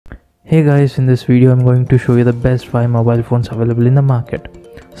Hey guys, in this video I'm going to show you the best 5 mobile phones available in the market.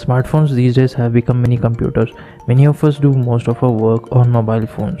 Smartphones these days have become mini computers. Many of us do most of our work on mobile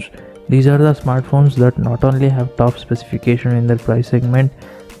phones. These are the smartphones that not only have top specification in their price segment,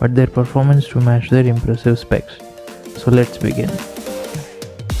 but their performance to match their impressive specs. So let's begin.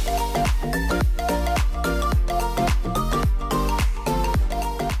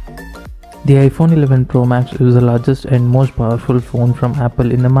 The iPhone 11 Pro Max is the largest and most powerful phone from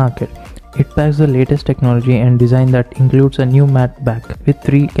Apple in the market. It packs the latest technology and design that includes a new matte back with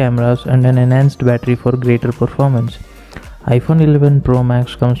 3 cameras and an enhanced battery for greater performance. iPhone 11 Pro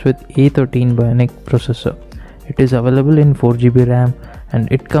Max comes with A13 Bionic processor. It is available in 4GB RAM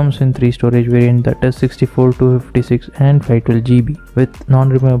and it comes in 3 storage variants, that is 64, 256 and 512GB with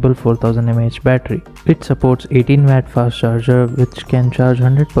non-removable 4000 mAh battery. It supports 18W fast charger which can charge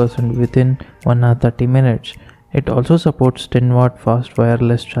 100% within 1 hour 30 minutes. It also supports 10W fast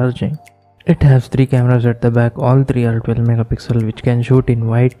wireless charging. It has 3 cameras at the back, all 3 are 12 megapixel which can shoot in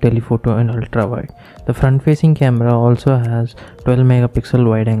wide, telephoto and ultra wide. The front facing camera also has 12 megapixel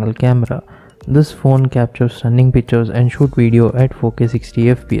wide angle camera. This phone captures stunning pictures and shoot video at 4K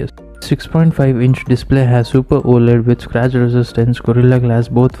 60fps. 6.5-inch display has Super OLED with scratch resistance, Gorilla Glass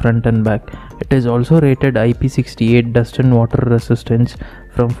both front and back. It is also rated IP68 dust and water resistance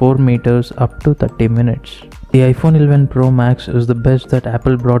from 4 meters up to 30 minutes. The iPhone 11 Pro Max is the best that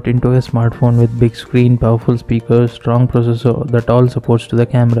Apple brought into a smartphone with big screen, powerful speakers, strong processor that all supports to the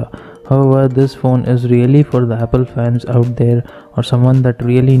camera. However, this phone is really for the Apple fans out there or someone that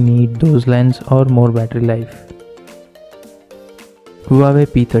really need those lens or more battery life. Huawei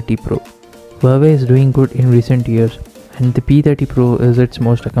P30 Pro. Huawei is doing good in recent years and the P30 Pro is its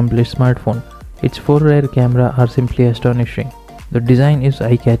most accomplished smartphone. Its 4 rear camera are simply astonishing. The design is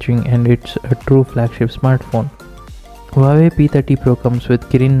eye-catching and it's a true flagship smartphone. Huawei P30 Pro comes with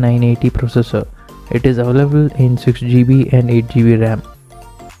Kirin 980 processor. It is available in 6GB and 8GB RAM.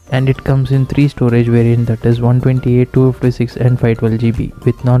 And it comes in 3 storage variants, that is 128, 256 and 512GB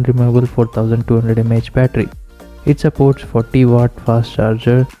with non-removable 4200 mAh battery. It supports 40W fast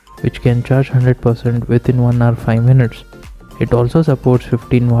charger which can charge 100% within 1 hour 5 minutes. It also supports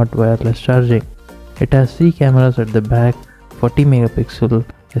 15W wireless charging. It has 3 cameras at the back, 40 megapixel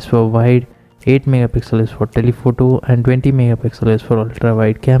is for wide, 8 megapixel is for telephoto and 20 megapixel is for ultra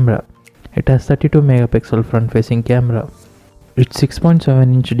wide camera. It has 32 megapixel front facing camera. Its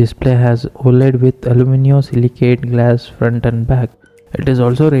 6.7-inch display has OLED with aluminosilicate glass front and back. It is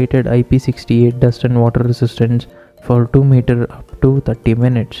also rated IP68 dust and water resistance for 2 meters up to 30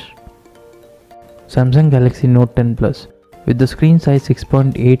 minutes. Samsung Galaxy Note 10 Plus. With the screen size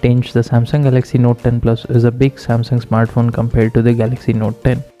 6.8-inch, the Samsung Galaxy Note 10 Plus is a big Samsung smartphone compared to the Galaxy Note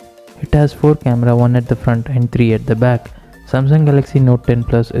 10. It has 4 cameras, 1 at the front and 3 at the back. Samsung Galaxy Note 10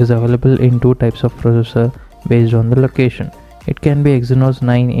 Plus is available in 2 types of processor based on the location. It can be Exynos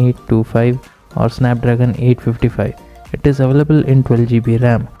 9825 or Snapdragon 855. It is available in 12GB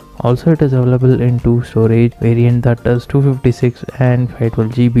RAM. Also, it is available in 2 storage variant, that is 256 and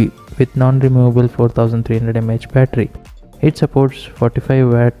 512GB with non-removable 4300 mAh battery. It supports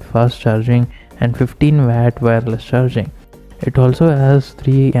 45W fast charging and 15W wireless charging. It also has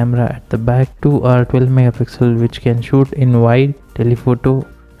 3 cameras at the back, 2 are 12 megapixel which can shoot in wide, telephoto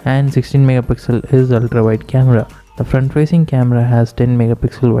and 16 megapixel is ultra wide camera. The front facing camera has 10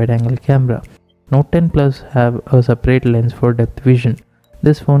 megapixel wide angle camera. Note 10 Plus have a separate lens for depth vision.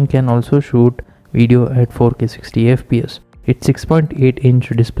 This phone can also shoot video at 4K 60fps. Its 6.8-inch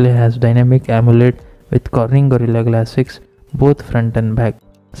display has dynamic AMOLED with Corning Gorilla Glass 6 both front and back.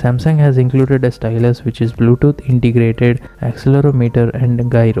 Samsung has included a stylus which is Bluetooth integrated, accelerometer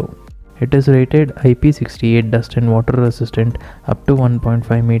and gyro. It is rated IP68 dust and water resistant up to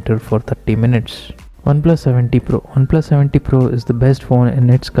 1.5 meters for 30 minutes. OnePlus 70 Pro. OnePlus 70 Pro is the best phone in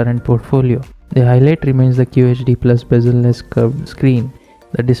its current portfolio. The highlight remains the QHD Plus bezel-less curved screen.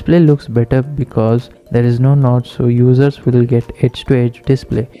 The display looks better because there is no notch, so users will get edge-to-edge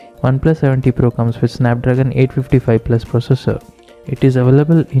display. OnePlus 70 Pro comes with Snapdragon 855 Plus processor. It is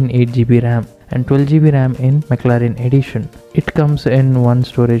available in 8GB RAM and 12GB RAM in McLaren edition. It comes in 1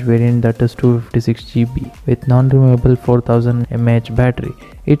 storage variant, that is 256GB with non-removable 4000 mAh battery.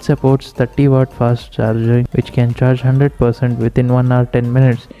 It supports 30W fast charging which can charge 100% within 1 hour 10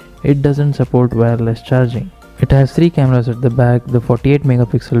 minutes. It doesn't support wireless charging. It has 3 cameras at the back, the 48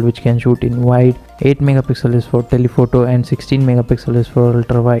 megapixel which can shoot in wide, 8 megapixel is for telephoto and 16 megapixel is for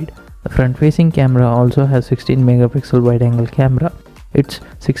ultra wide. The front facing camera also has 16 megapixel wide angle camera. Its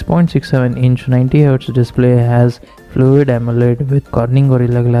 6.67-inch 90Hz display has Fluid AMOLED with Corning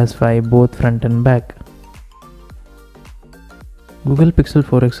Gorilla Glass 5 both front and back. Google Pixel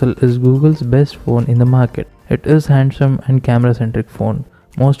 4 XL is Google's best phone in the market. It is handsome and camera-centric phone.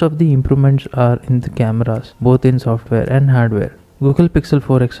 Most of the improvements are in the cameras, both in software and hardware. Google Pixel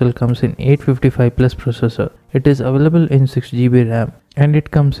 4 XL comes in 855 Plus processor. It is available in 6GB RAM and it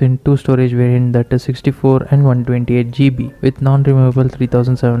comes in two storage variant, that is 64 and 128GB with non-removable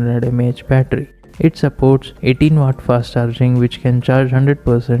 3700 mAh battery. It supports 18W fast charging which can charge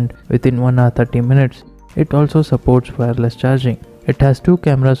 100% within 1 hour 30 minutes. It also supports wireless charging. It has two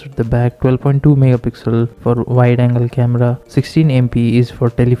cameras at the back, 12.2 megapixel for wide-angle camera, 16 MP is for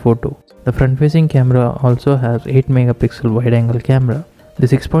telephoto. The front-facing camera also has 8 megapixel wide-angle camera. The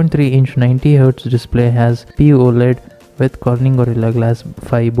 6.3-inch 90Hz display has POLED with Corning Gorilla Glass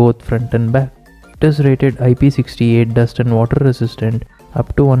 5 both front and back. It is rated IP68 dust and water resistant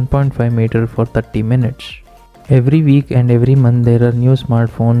up to 1.5 meter for 30 minutes. Every week and every month there are new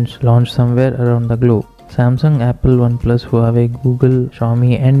smartphones launched somewhere around the globe. Samsung, Apple, Oneplus, Huawei, Google,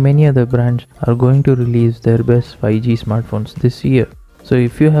 Xiaomi and many other brands are going to release their best 5G smartphones this year. So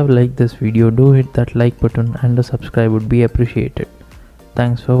if you have liked this video, do hit that like button and a subscribe would be appreciated.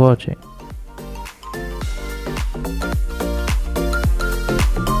 Thanks for watching.